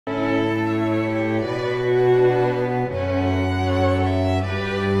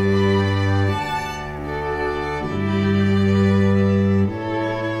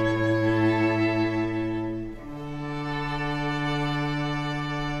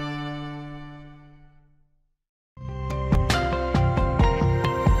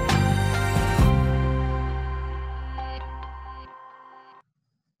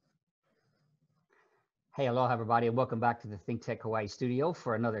Hey, aloha everybody, and welcome back to the ThinkTech Hawaii studio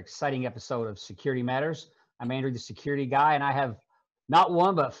for another exciting episode of Security Matters. I'm Andrew, the security guy, and I have not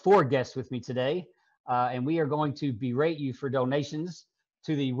one, but four guests with me today. And we are going to berate you for donations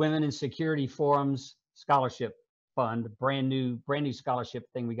to the Women in Security Forum's Scholarship Fund, brand new scholarship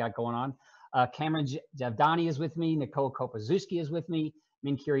thing we got going on. Cameron Javdani is with me, Nicole Kopaczewski is with me,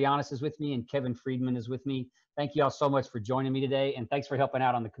 Min Kyriannis is with me, and Kevin Friedman is with me. Thank you all so much for joining me today, and thanks for helping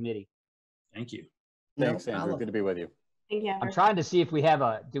out on the committee. Thank you. Thanks, Andrew. Good to be with you. Thank you. I'm trying to see if we have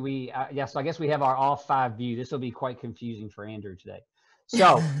a, yes, I guess we have our all five view. This will be quite confusing for Andrew today.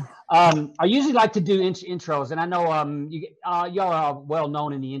 So I usually like to do intros, and I know y'all are well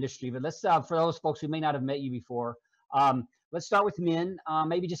known in the industry, but let's, for those folks who may not have met you before, let's start with Min.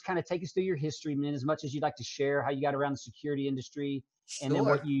 Maybe just kind of take us through your history, Min, as much as you'd like to share how you got around the security industry, and then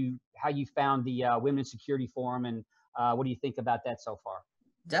how you found the Women in Security Forum, and what do you think about that so far?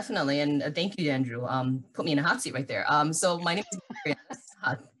 Definitely, and thank you, Andrew. Put me in a hot seat right there. So my name is Min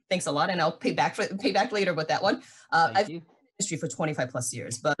Kyriannis. Thanks a lot, and I'll pay back later with that one. I've been in the industry for 25 plus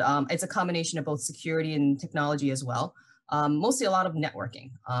years, but it's a combination of both security and technology as well. Mostly a lot of networking.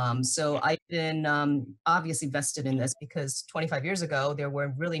 So I've been obviously vested in this because 25 years ago, there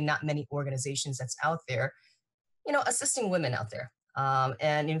were really not many organizations that's out there, assisting women out there.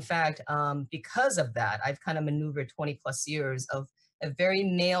 And in fact, because of that, I've kind of maneuvered 20 plus years of a very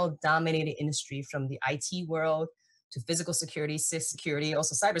male-dominated industry, from the IT world to physical security, security,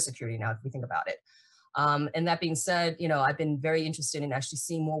 also cybersecurity now, if we think about it. And that being said, I've been very interested in actually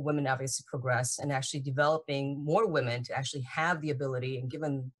seeing more women obviously progress, and actually developing more women to actually have the ability, and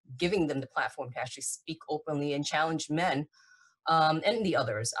giving them the platform to actually speak openly and challenge men and the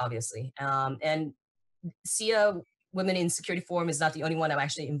others, obviously. And SIA, Women in Security Forum, is not the only one I'm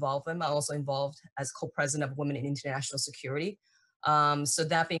actually involved in. I'm also involved as co-president of Women in International Security. So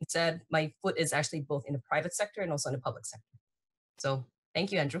that being said, my foot is actually both in the private sector and also in the public sector. So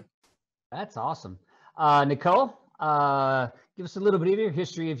thank you, Andrew. That's awesome. Nicole, give us a little bit of your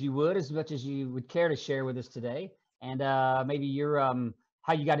history, if you would, as much as you would care to share with us today, and maybe your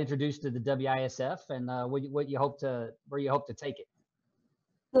how you got introduced to the WISF, and where you hope to take it.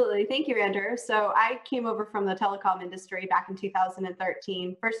 Absolutely. Thank you, Andrew. So I came over from the telecom industry back in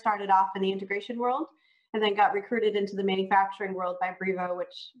 2013. First started off in the integration world, and then got recruited into the manufacturing world by Brevo,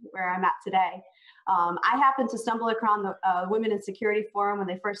 where I'm at today. I happened to stumble across the Women in Security Forum when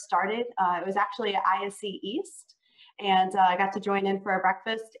they first started. It was actually at ISC East, and I got to join in for a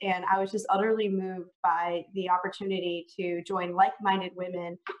breakfast, and I was just utterly moved by the opportunity to join like-minded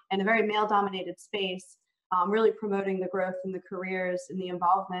women in a very male-dominated space, really promoting the growth and the careers and the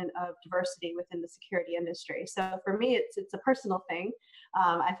involvement of diversity within the security industry. So for me, it's a personal thing.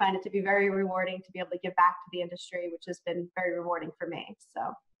 I find it to be very rewarding to be able to give back to the industry, which has been very rewarding for me.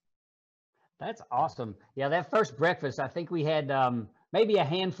 So that's awesome. Yeah, that first breakfast, I think we had maybe a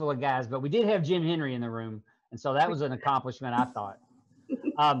handful of guys, but we did have Jim Henry in the room, and so that was an accomplishment, I thought.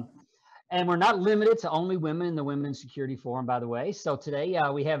 And we're not limited to only women in the Women in Security Forum, by the way. So today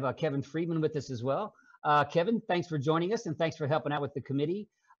we have Kevin Friedman with us as well. Kevin, thanks for joining us, and thanks for helping out with the committee.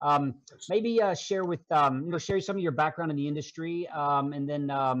 Maybe share some of your background in the industry, and then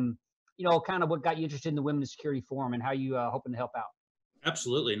kind of what got you interested in the Women in Security Forum, and how you hoping to help out.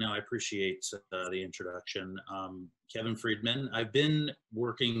 Absolutely. No, I appreciate the introduction. Kevin Friedman. I've been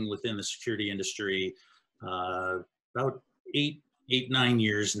working within the security industry about 9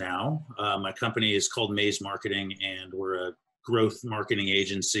 years now. My company is called Maze Marketing, and we're a growth marketing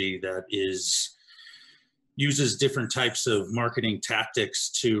agency that uses different types of marketing tactics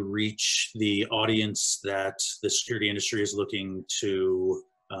to reach the audience that the security industry is looking to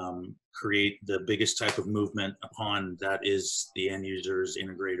create the biggest type of movement upon, that is the end users,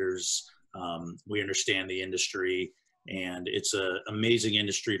 integrators. We understand the industry, and it's an amazing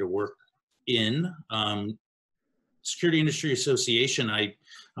industry to work in. Security Industry Association,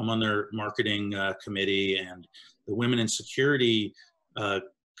 I'm on their marketing committee, and the Women in Security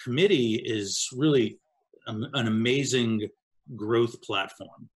committee is really an amazing growth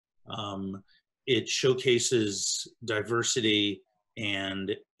platform. It showcases diversity,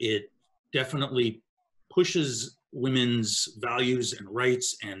 and it definitely pushes women's values and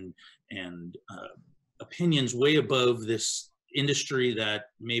rights and opinions way above this industry that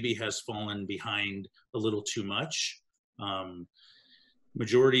maybe has fallen behind a little too much.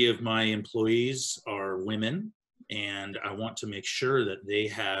 Majority of my employees are women, and I want to make sure that they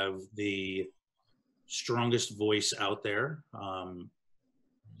have the strongest voice out there.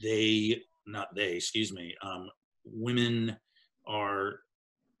 Women are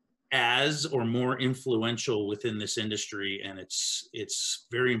as or more influential within this industry, and it's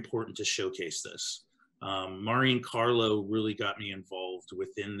very important to showcase this. Maureen Carlo really got me involved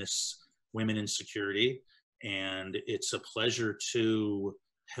within this Women in Security, and it's a pleasure to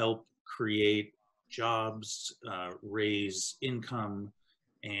help create jobs, raise income,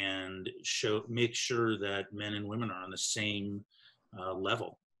 and make sure that men and women are on the same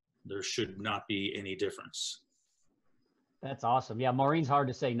level. There should not be any difference. That's awesome. Yeah, Maureen's hard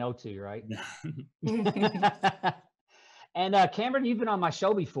to say no to, right? And Cameron, you've been on my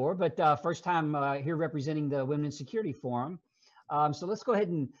show before, but first time here representing the Women in Security Forum. So let's go ahead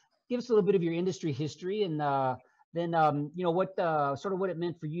and give us a little bit of your industry history, and then you know, what sort of what it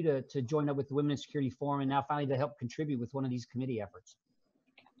meant for you to join up with the Women in Security Forum, and now finally to help contribute with one of these committee efforts.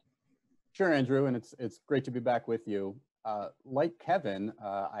 Sure, Andrew, and it's great to be back with you. Like Kevin,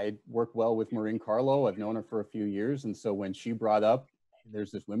 I work well with Maureen Carlo. I've known her for a few years, and so when she brought up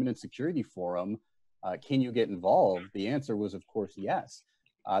there's this Women in Security Forum, can you get involved? The answer was, of course, yes.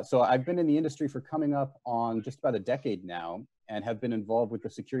 So I've been in the industry for coming up on just about a decade now, and have been involved with the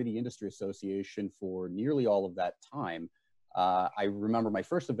Security Industry Association for nearly all of that time. I remember my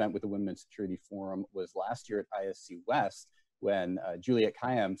first event with the Women in Security Forum was last year at ISC West, when Juliet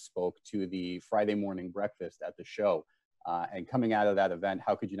Kayam spoke to the Friday morning breakfast at the show. And coming out of that event,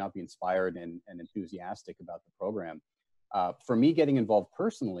 how could you not be inspired and enthusiastic about the program? For me, getting involved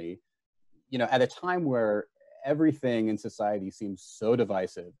personally, you know, at a time where everything in society seems so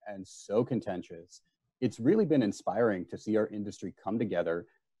divisive and so contentious, it's really been inspiring to see our industry come together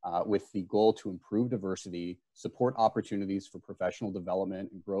with the goal to improve diversity, support opportunities for professional development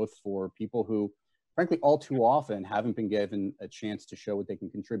and growth for people who, frankly, all too often haven't been given a chance to show what they can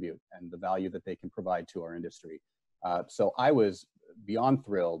contribute and the value that they can provide to our industry. So I was beyond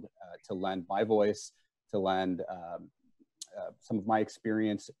thrilled to lend my voice, to lend some of my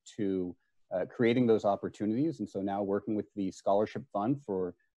experience to creating those opportunities. And so now working with the Scholarship Fund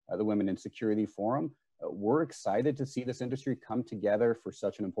for the Women in Security Forum, we're excited to see this industry come together for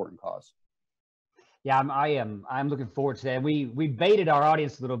such an important cause. Yeah, I'm looking forward to that. We baited our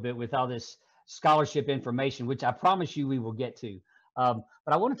audience a little bit with all this scholarship information, which I promise you we will get to. But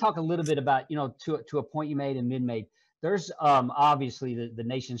I want to talk a little bit about, you know, to a point you made and Min made. There's obviously the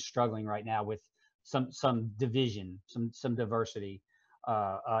nation's struggling right now with some division, some diversity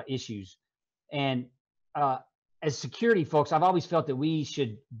issues, and as security folks, I've always felt that we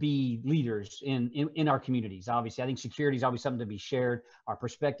should be leaders in our communities. Obviously, I think security is always something to be shared. Our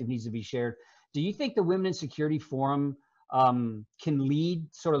perspective needs to be shared. Do you think the Women in Security Forum can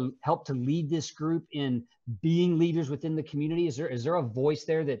help to lead this group in being leaders within the community? Is there a voice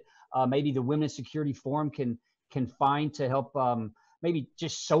there that maybe the Women in Security Forum can find to help maybe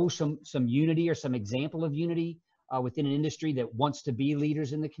just show some unity or some example of unity within an industry that wants to be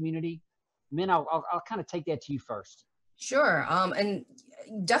leaders in the community? Min, I'll kind of take that to you first. Sure. And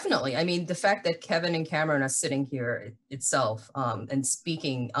definitely, I mean, the fact that Kevin and Cameron are sitting here itself and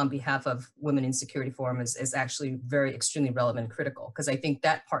speaking on behalf of Women in Security Forum is actually very extremely relevant and critical, because I think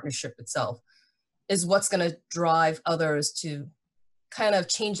that partnership itself is what's going to drive others to kind of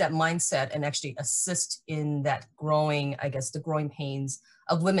change that mindset and actually assist in that growing, I guess, the growing pains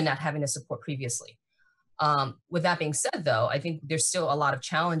of women not having the support previously. With that being said, though, I think there's still a lot of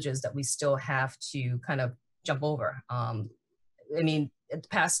challenges that we still have to kind of jump over. I mean, the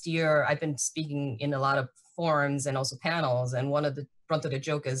past year, I've been speaking in a lot of forums and also panels, and one of the brunt of the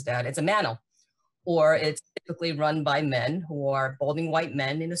joke is that it's a manel, or it's typically run by men who are balding white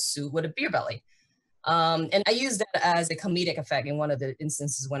men in a suit with a beer belly. And I used that as a comedic effect in one of the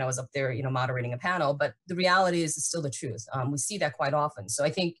instances when I was up there, you know, moderating a panel, but the reality is it's still the truth. We see that quite often. So I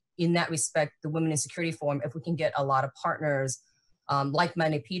think in that respect, the Women in Security Forum, if we can get a lot of partners,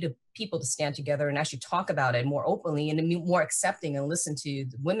 like-minded people to stand together and actually talk about it more openly and more accepting and listen to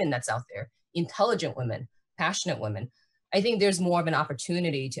the women that's out there, intelligent women, passionate women, I think there's more of an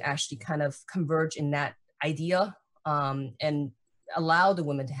opportunity to actually kind of converge in that idea and allow the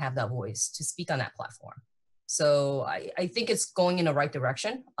women to have that voice, to speak on that platform. So I think it's going in the right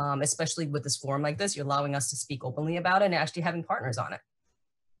direction, especially with this forum like this. You're allowing us to speak openly about it and actually having partners on it.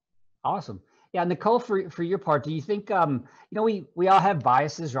 Awesome. Yeah, Nicole, for your part, do you think, you know, we all have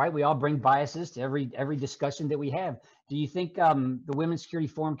biases, right? We all bring biases to every discussion that we have. Do you think the Women's Security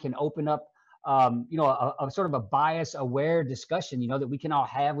Forum can open up, you know, a sort of a bias-aware discussion, you know, that we can all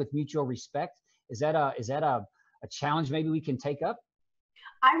have with mutual respect? Is that a challenge maybe we can take up?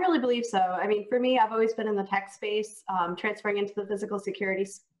 I really believe so. I mean, for me, I've always been in the tech space, transferring into the physical security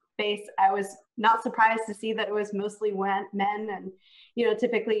space. I was not surprised to see that it was mostly men, and, you know,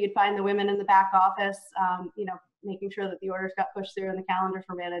 typically you'd find the women in the back office, you know, making sure that the orders got pushed through and the calendars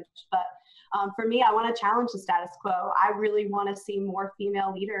were managed. But for me, I want to challenge the status quo. I really want to see more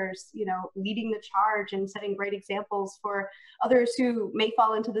female leaders, you know, leading the charge and setting great examples for others who may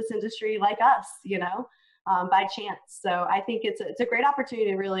fall into this industry like us, you know, by chance. So I think it's a great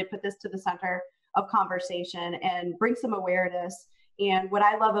opportunity to really put this to the center of conversation and bring some awareness. And what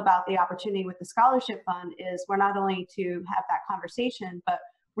I love about the opportunity with the scholarship fund is we're not only to have that conversation, but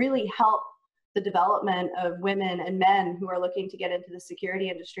really help the development of women and men who are looking to get into the security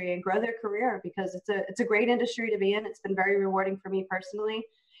industry and grow their career, because it's a great industry to be in. It's been very rewarding for me personally.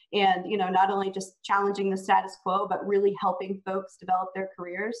 And, you know, not only just challenging the status quo, but really helping folks develop their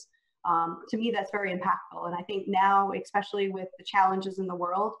careers. To me, that's very impactful. And I think now, especially with the challenges in the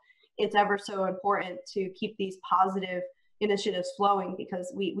world, it's ever so important to keep these positive initiatives flowing,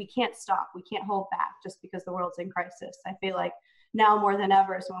 because we can't stop. We can't hold back just because the world's in crisis. I feel like now more than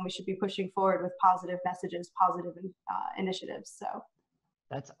ever is when we should be pushing forward with positive messages, positive initiatives. So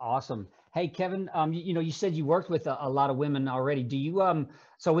that's awesome. Hey, Kevin, you know, you said you worked with a lot of women already. Do you,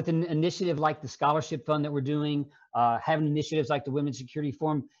 so with an initiative like the scholarship fund that we're doing, having initiatives like the Women's Security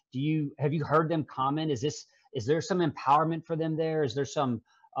Forum, have you heard them comment? Is there some empowerment for them there? Is there some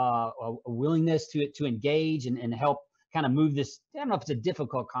a willingness to engage and help kind of move this? I don't know if it's a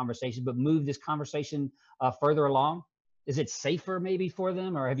difficult conversation, but move this conversation further along? Is it safer maybe for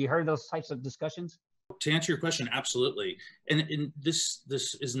them, or have you heard those types of discussions? To answer your question, absolutely. And this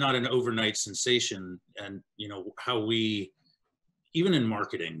is not an overnight sensation. And you know how we, even in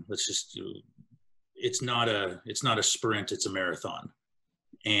marketing, it's not a sprint, it's a marathon.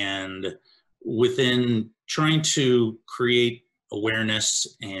 And within trying to create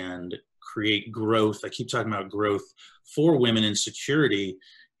awareness and create growth, I keep talking about growth for women in security,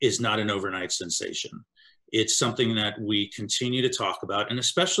 is not an overnight sensation. It's something that we continue to talk about, and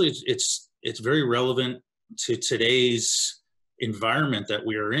especially it's very relevant to today's environment that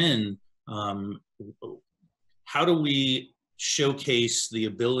we are in. How do we showcase the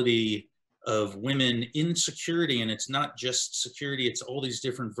ability of women in security? And it's not just security, it's all these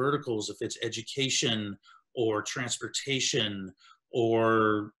different verticals. If it's education or transportation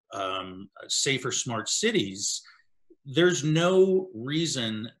or safer smart cities, there's no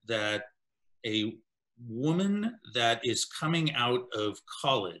reason that a woman that is coming out of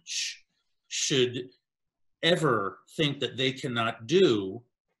college should ever think that they cannot do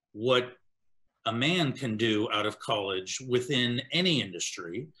what a man can do out of college within any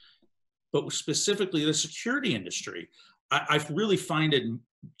industry, but specifically the security industry. I really find it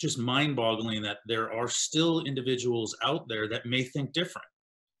just mind-boggling that there are still individuals out there that may think different.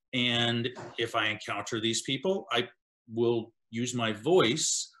 And if I encounter these people, I will use my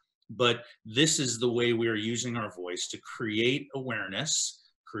voice. But this is the way we are using our voice to create awareness,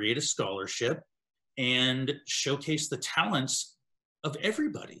 create a scholarship, and showcase the talents of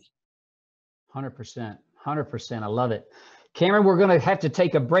everybody. 100%, 100%. I love it. Cameron, we're going to have to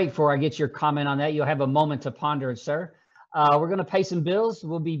take a break before I get your comment on that. You'll have a moment to ponder it, sir. We're going to pay some bills.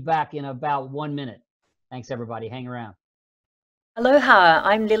 We'll be back in about 1 minute. Thanks, everybody. Hang around. Aloha,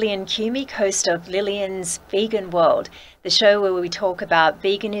 I'm Lillian Cumic, host of Lillian's Vegan World, the show where we talk about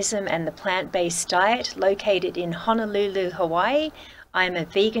veganism and the plant-based diet, located in Honolulu, Hawaii. I'm a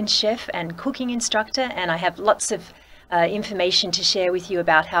vegan chef and cooking instructor, and I have lots of information to share with you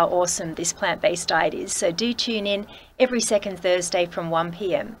about how awesome this plant-based diet is. So do tune in every second Thursday from 1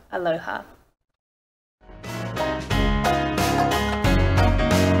 p.m. Aloha.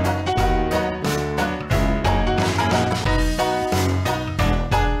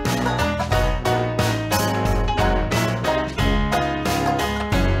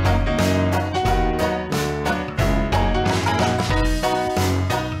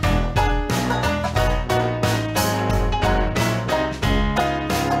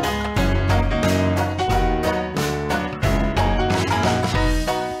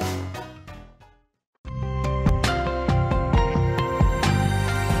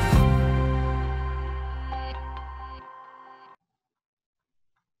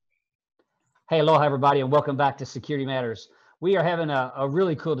 Hey, aloha, everybody, and welcome back to Security Matters. We are having a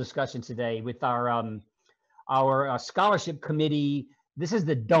really cool discussion today with our scholarship committee. This is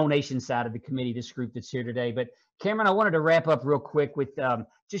the donation side of the committee, this group that's here today. But Cameron, I wanted to wrap up real quick with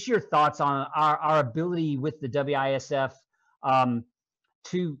just your thoughts on our ability with the WISF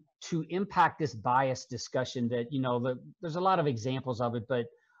to impact this bias discussion that, you know, there's a lot of examples of it, but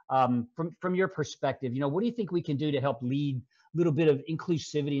from your perspective, you know, what do you think we can do to help lead a little bit of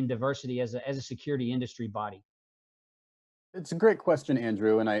inclusivity and diversity as a security industry body? It's a great question,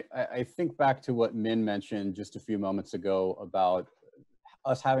 Andrew. And I think back to what Min mentioned just a few moments ago about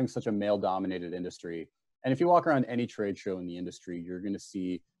us having such a male-dominated industry. And if you walk around any trade show in the industry, you're going to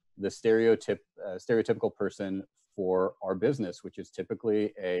see the stereotypical person for our business, which is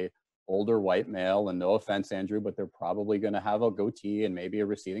typically a older white male. And no offense, Andrew, but they're probably going to have a goatee and maybe a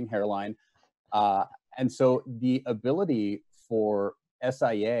receding hairline. And so the ability for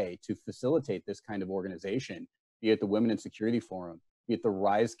SIA to facilitate this kind of organization, be it the Women in Security Forum, be it the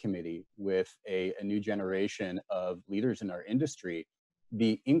RISE Committee with a new generation of leaders in our industry,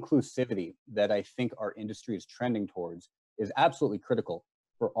 the inclusivity that I think our industry is trending towards is absolutely critical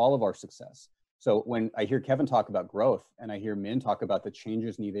for all of our success. So when I hear Kevin talk about growth and I hear Min talk about the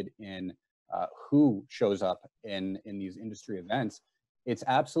changes needed in who shows up in these industry events, it's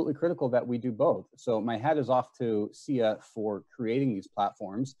absolutely critical that we do both. So my hat is off to SIA for creating these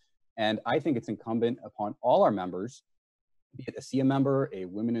platforms. And I think it's incumbent upon all our members, be it a SIA member, a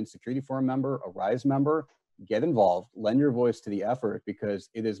Women in Security Forum member, a RISE member, get involved, lend your voice to the effort, because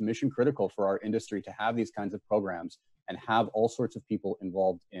it is mission critical for our industry to have these kinds of programs and have all sorts of people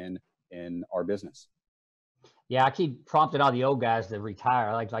involved in our business. Yeah, I keep prompting all the old guys to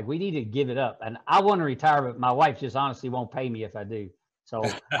retire. Like we need to give it up. And I want to retire, but my wife just honestly won't pay me if I do. So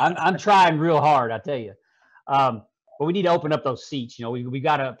I'm trying real hard, I tell you. But we need to open up those seats. You know, we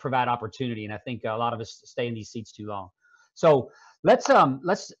got to provide opportunity, and I think a lot of us stay in these seats too long. So let's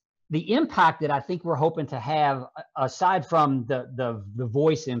the impact that I think we're hoping to have, aside from the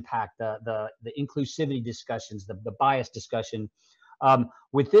voice impact, the inclusivity discussions, the bias discussion,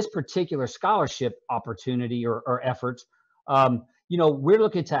 with this particular scholarship opportunity or effort, you know, we're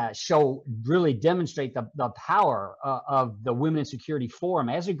looking to really demonstrate the power of the Women in Security Forum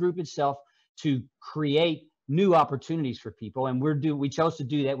as a group itself to create new opportunities for people. And we chose to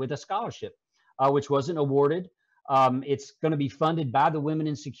do that with a scholarship, which wasn't awarded. It's going to be funded by the Women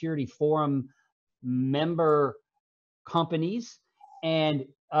in Security Forum member companies. And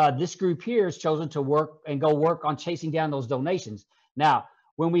this group here has chosen to work on chasing down those donations. Now,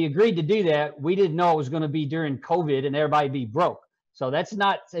 when we agreed to do that, we didn't know it was going to be during COVID and everybody be broke. So that's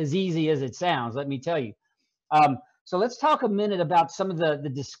not as easy as it sounds, let me tell you. So let's talk a minute about some of the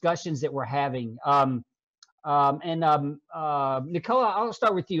discussions that we're having. Nicole, I'll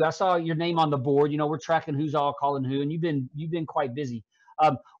start with you. I saw your name on the board. You know, we're tracking who's all calling who, and you've been quite busy.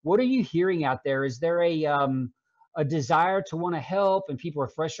 What are you hearing out there? Is there a desire to want to help, and people are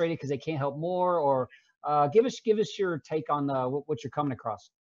frustrated because they can't help more? Or give us your take on what you're coming across.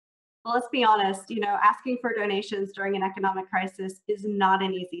 Well, let's be honest. You know, asking for donations during an economic crisis is not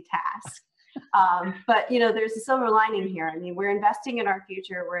an easy task. But, you know, there's a silver lining here. I mean, we're investing in our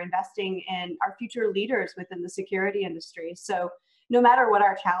future. We're investing in our future leaders within the security industry. So no matter what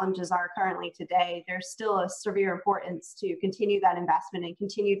our challenges are currently today, there's still a severe importance to continue that investment and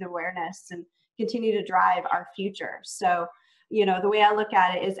continue the awareness and continue to drive our future. So, you know, the way I look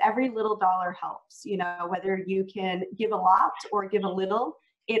at it is every little dollar helps. You know, whether you can give a lot or give a little,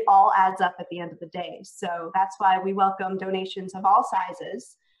 it all adds up at the end of the day. So that's why we welcome donations of all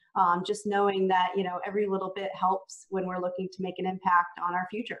sizes. Just knowing that, you know, every little bit helps when we're looking to make an impact on our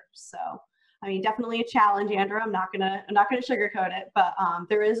future. So, I mean, definitely a challenge, Andrew. I'm not gonna sugarcoat it, but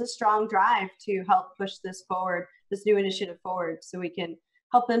there is a strong drive to help push this forward, this new initiative forward, so we can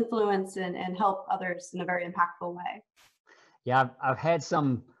help influence and help others in a very impactful way. Yeah, I've had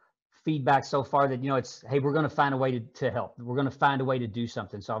some feedback so far that, you know, it's, hey, we're going to find a way to help. We're going to find a way to do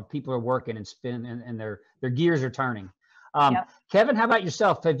something. So people are working and spinning, and their gears are turning. Yep. Kevin, how about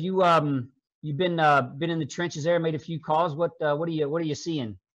yourself? Have you you've been in the trenches there, made a few calls? What are you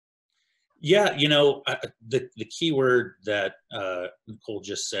seeing? Yeah, you know, the key word that Nicole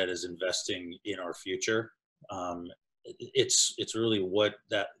just said is investing in our future. It's really what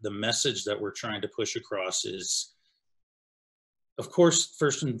the message that we're trying to push across is, of course,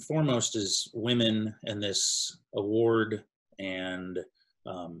 first and foremost is women and this award and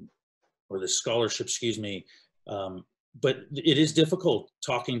or the scholarship, excuse me. But it is difficult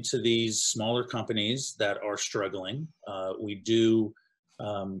talking to these smaller companies that are struggling. We do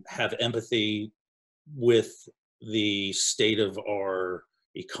have empathy with the state of our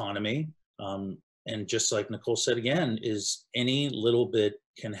economy. And just like Nicole said again, is any little bit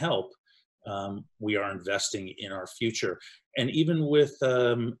can help. We are investing in our future. And even with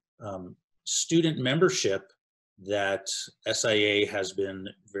student membership that SIA has been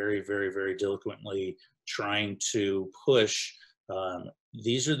very, very, very diligently trying to push,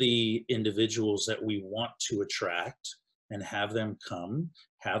 these are the individuals that we want to attract and have them come,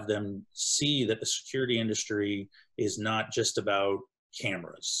 have them see that the security industry is not just about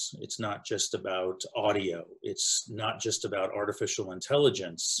cameras. It's not just about audio. It's not just about artificial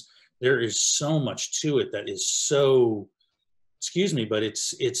intelligence. There is so much to it that is so, excuse me, but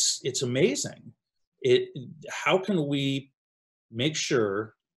it's amazing. how can we make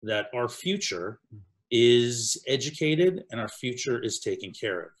sure that our future is educated and our future is taken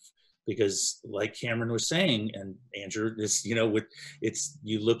care of? Because like Cameron was saying, and Andrew, this, you know,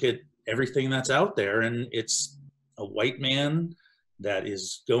 you look at everything that's out there, and it's a white man that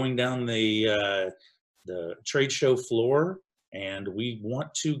is going down the trade show floor, and we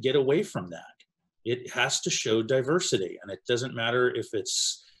want to get away from that. It has to show diversity, and it doesn't matter if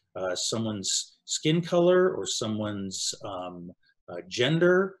it's someone's skin color or someone's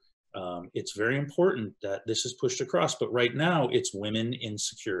gender. It's very important that this is pushed across, but right now it's women in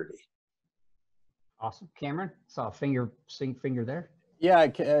security. Awesome. Cameron, saw a finger there. Yeah,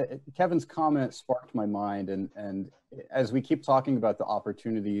 Kevin's comment sparked my mind, and as we keep talking about the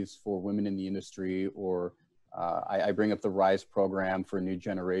opportunities for women in the industry, or I bring up the RISE program for a new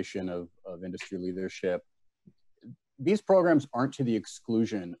generation of industry leadership, these programs aren't to the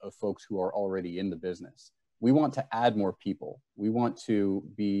exclusion of folks who are already in the business. We want to add more people. We want to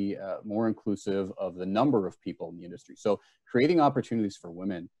be more inclusive of the number of people in the industry. So creating opportunities for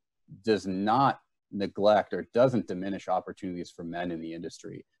women does not neglect or doesn't diminish opportunities for men in the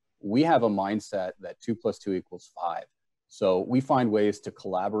industry. We have a mindset that 2 + 2 = 5. So we find ways to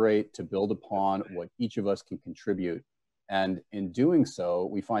collaborate, to build upon what each of us can contribute. And in doing so,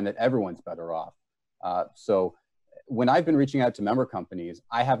 we find that everyone's better off. So when I've been reaching out to member companies,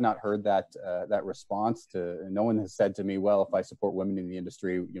 I have not heard that response. No one has said to me, well, if I support women in the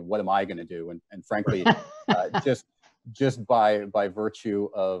industry, you know, what am I going to do? And frankly, just by virtue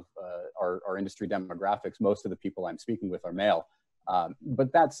of our industry demographics, most of the people I'm speaking with are male.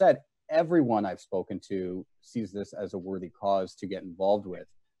 But that said, everyone I've spoken to sees this as a worthy cause to get involved with.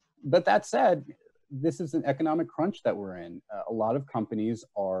 But that said, this is an economic crunch that we're in. A lot of companies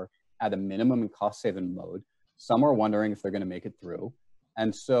are at a minimum in cost-saving mode. Some are wondering if they're going to make it through.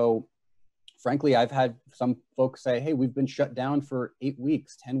 And so, frankly, I've had some folks say, hey, we've been shut down for 8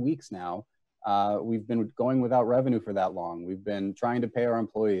 weeks, 10 weeks now. We've been going without revenue for that long. We've been trying to pay our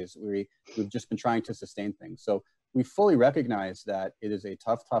employees. We've just been trying to sustain things. So we fully recognize that it is a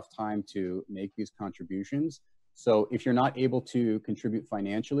tough time to make these contributions. So if you're not able to contribute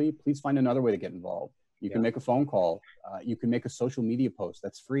financially, please find another way to get involved. You can make a phone call. You can make a social media post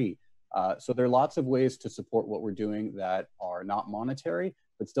that's free. So there are lots of ways to support what we're doing that are not monetary,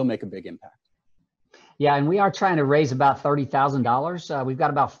 but still make a big impact. Yeah, and we are trying to raise about $30,000. We've got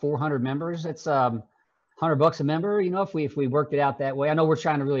about 400 members. It's $100 a member. You know, if we worked it out that way. I know we're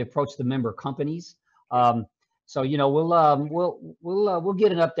trying to really approach the member companies. So you know, we'll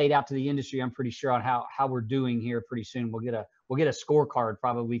get an update out to the industry. I'm pretty sure on how we're doing here pretty soon. We'll get a scorecard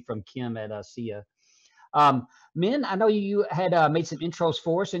probably from Kim at SIA. Min, I know you had made some intros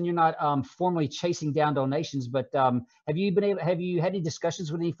for us, and you're not formally chasing down donations, but have you had any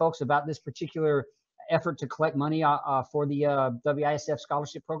discussions with any folks about this particular effort to collect money for the WISF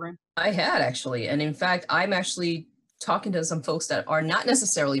scholarship program? I had actually, and in fact, I'm actually talking to some folks that are not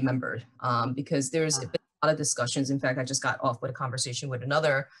necessarily membered, because there's been a lot of discussions. In fact, I just got off with a conversation with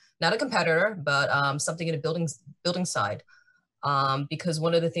another, not a competitor, but something in the building side. Because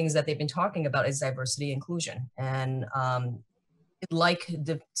one of the things that they've been talking about is diversity inclusion. And like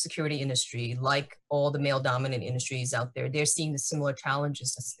the security industry, like all the male dominant industries out there, they're seeing the similar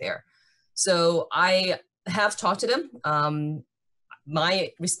challenges that's there. So I have talked to them.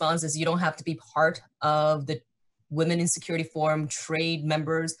 My response is you don't have to be part of the Women in Security Forum trade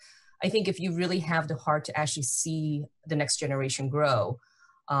members. I think if you really have the heart to actually see the next generation grow,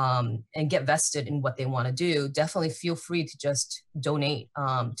 and get vested in what they want to do, definitely feel free to just donate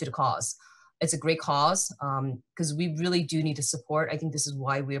to the cause. It's a great cause because we really do need to support. I think this is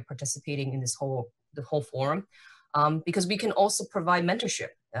why we are participating in the whole forum, because we can also provide mentorship.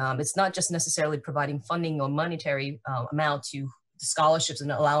 It's not just necessarily providing funding or monetary amount to the scholarships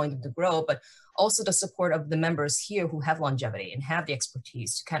and allowing them to grow, but also the support of the members here who have longevity and have the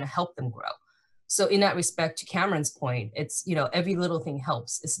expertise to kind of help them grow. So in that respect, to Cameron's point, it's, you know, every little thing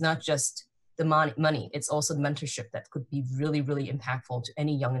helps. It's not just the money, it's also the mentorship that could be really, really impactful to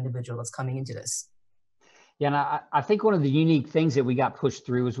any young individual that's coming into this. Yeah, and I think one of the unique things that we got pushed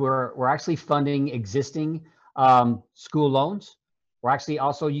through is we're actually funding existing school loans. We're actually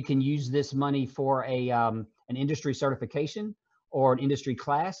also, you can use this money for an industry certification or an industry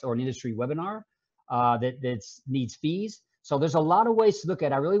class or an industry webinar that needs fees. So there's a lot of ways to look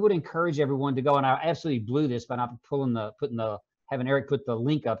at it. I really would encourage everyone to go, and I absolutely blew this by not having Eric put the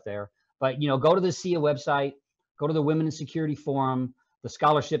link up there. But, you know, go to the SIA website, go to the Women in Security Forum. The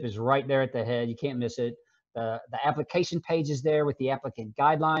scholarship is right there at the head. You can't miss it. The application page is there with the applicant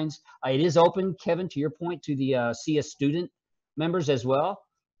guidelines. It is open, Kevin, to your point, to the SIA student members as well.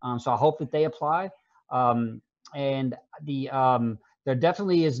 So I hope that they apply. And there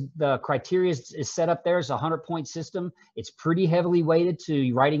definitely is, the criteria is set up there. It's a 100-point system. It's pretty heavily weighted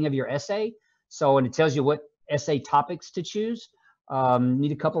to writing of your essay. So, and it tells you what essay topics to choose.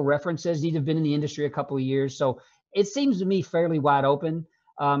 Need a couple references, need to have been in the industry a couple of years. So it seems to me fairly wide open.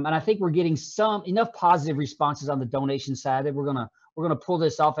 And I think we're getting enough positive responses on the donation side that we're gonna pull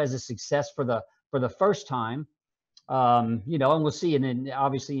this off as a success for the first time. And we'll see. And then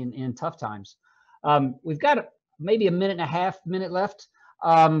obviously in tough times, we've got maybe a minute and a half left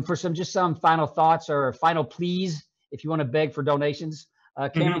for some final thoughts or final pleas, if you want to beg for donations.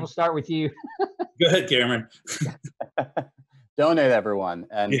 Cameron, we'll start with you. Go ahead, Cameron. Donate, everyone,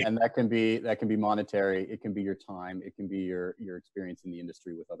 and that can be monetary. It can be your time. It can be your experience in the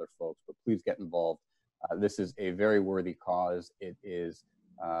industry with other folks. But please get involved. This is a very worthy cause. It is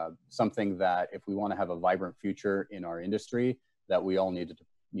something that, if we want to have a vibrant future in our industry, that we all need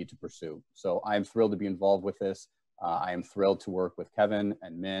to pursue. So I'm thrilled to be involved with this. I am thrilled to work with Kevin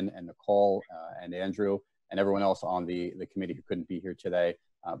and Min and Nicole and Andrew and everyone else on the committee who couldn't be here today.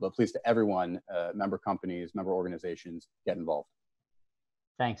 But please, to everyone, member companies, member organizations, get involved.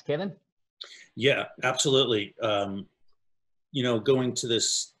 Thanks, Kevin. Yeah, absolutely. Going to the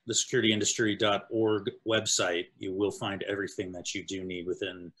securityindustry.org website, you will find everything that you do need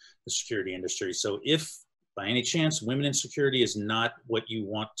within the security industry. So if by any chance women in security is not what you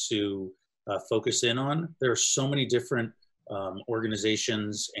want to focus in on, there are so many different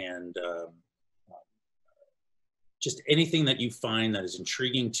organizations and just anything that you find that is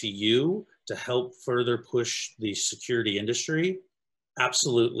intriguing to you to help further push the security industry,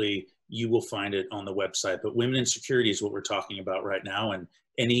 absolutely, you will find it on the website. But women in security is what we're talking about right now, and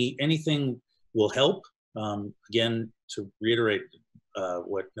anything will help. Again, to reiterate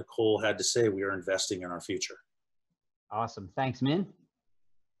what Nicole had to say, we are investing in our future. Awesome. Thanks, Min.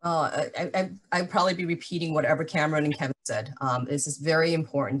 I'd probably be repeating whatever Cameron and Kevin said. This is very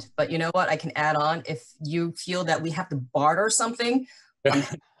important. But you know what? I can add on. If you feel that we have to barter something, I'm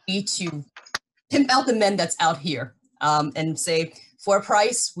happy to pimp out the men that's out here and say, for a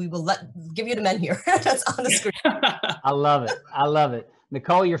price, we will give you the men here. That's on the screen. I love it. I love it.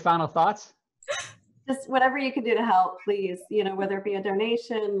 Nicole, your final thoughts? Just whatever you can do to help, please, whether it be a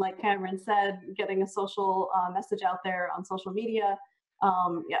donation, like Cameron said, getting a social message out there on social media.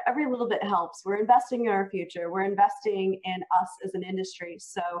 Yeah, every little bit helps. We're investing in our future. We're investing in us as an industry.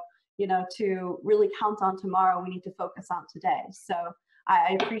 So, to really count on tomorrow, we need to focus on today. So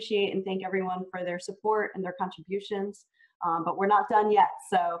I appreciate and thank everyone for their support and their contributions. But we're not done yet.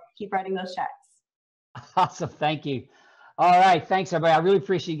 So keep writing those checks. Awesome. Thank you. All right. Thanks, everybody. I really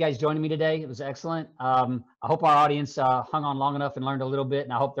appreciate you guys joining me today. It was excellent. I hope our audience hung on long enough and learned a little bit,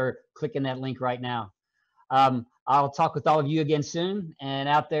 and I hope they're clicking that link right now. I'll talk with all of you again soon, and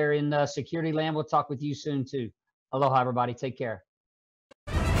out there in security land, we'll talk with you soon too. Aloha, everybody. Take care.